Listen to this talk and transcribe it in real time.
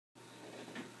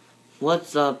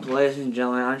What's up, ladies and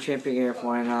gentlemen? I'm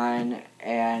Champion49,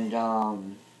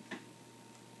 and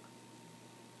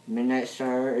Midnight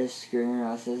Star is screwing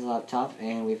around with his laptop,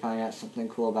 and we find out something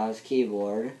cool about his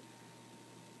keyboard.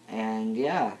 And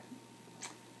yeah.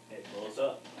 It blows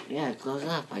up. Yeah, it glows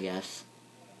up, I guess.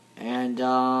 And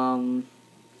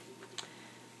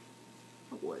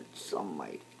what's on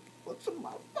my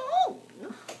phone?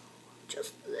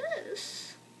 Just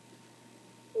this.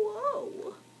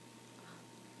 Whoa.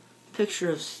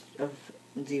 Picture of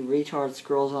the retard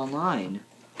scrolls online.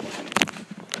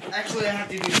 Actually, I have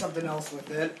to do something else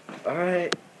with it.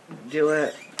 Alright, do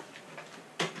it.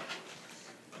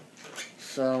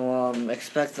 So,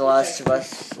 expect the Last of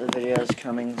Us videos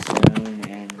coming soon,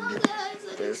 and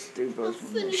this dude goes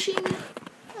finishing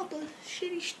up a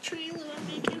shitty trailer I'm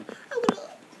making. I'm gonna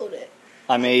upload it.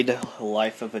 I made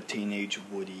Life of a Teenage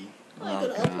Woody. I'm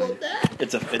gonna upload that.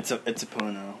 It's a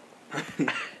porno.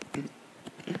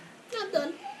 I'm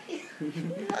done.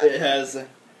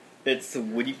 It's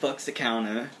Woody fucks a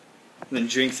counter, then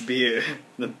drinks beer,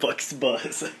 then fucks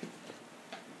Buzz.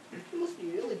 You must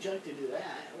be really drunk to do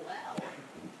that. Wow.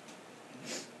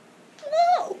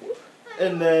 No.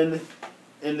 And then.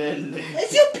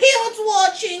 Is your parents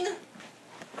watching?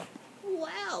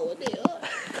 Wow, they are.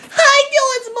 Hi,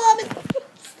 Dylan's mom.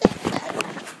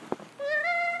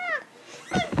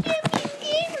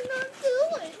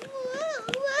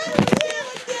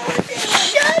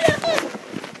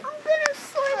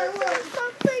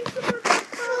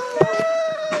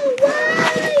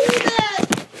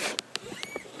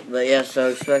 But yeah, so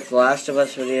expect The Last of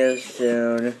Us videos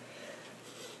soon,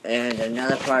 and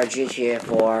another part of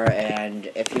GTA4, and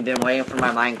if you've been waiting for my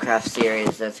Minecraft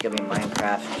series, that's gonna be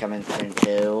Minecraft coming soon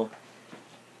too.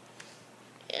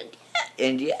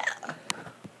 And yeah.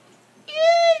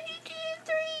 GTA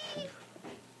 3.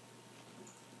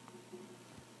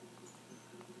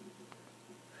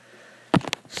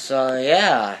 So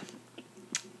yeah.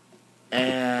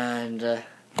 And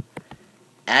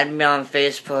add me on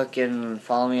Facebook and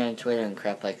follow me on Twitter and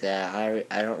crap like that.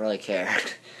 I don't really care.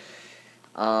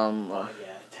 Oh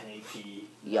yeah, 1080p.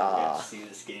 Yeah. You get to see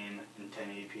this game in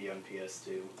 1080p on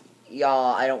PS2. Yeah,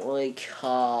 I don't really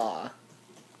care.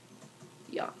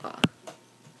 Yeah.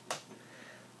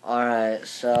 Alright,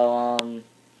 so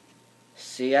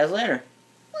see you guys later.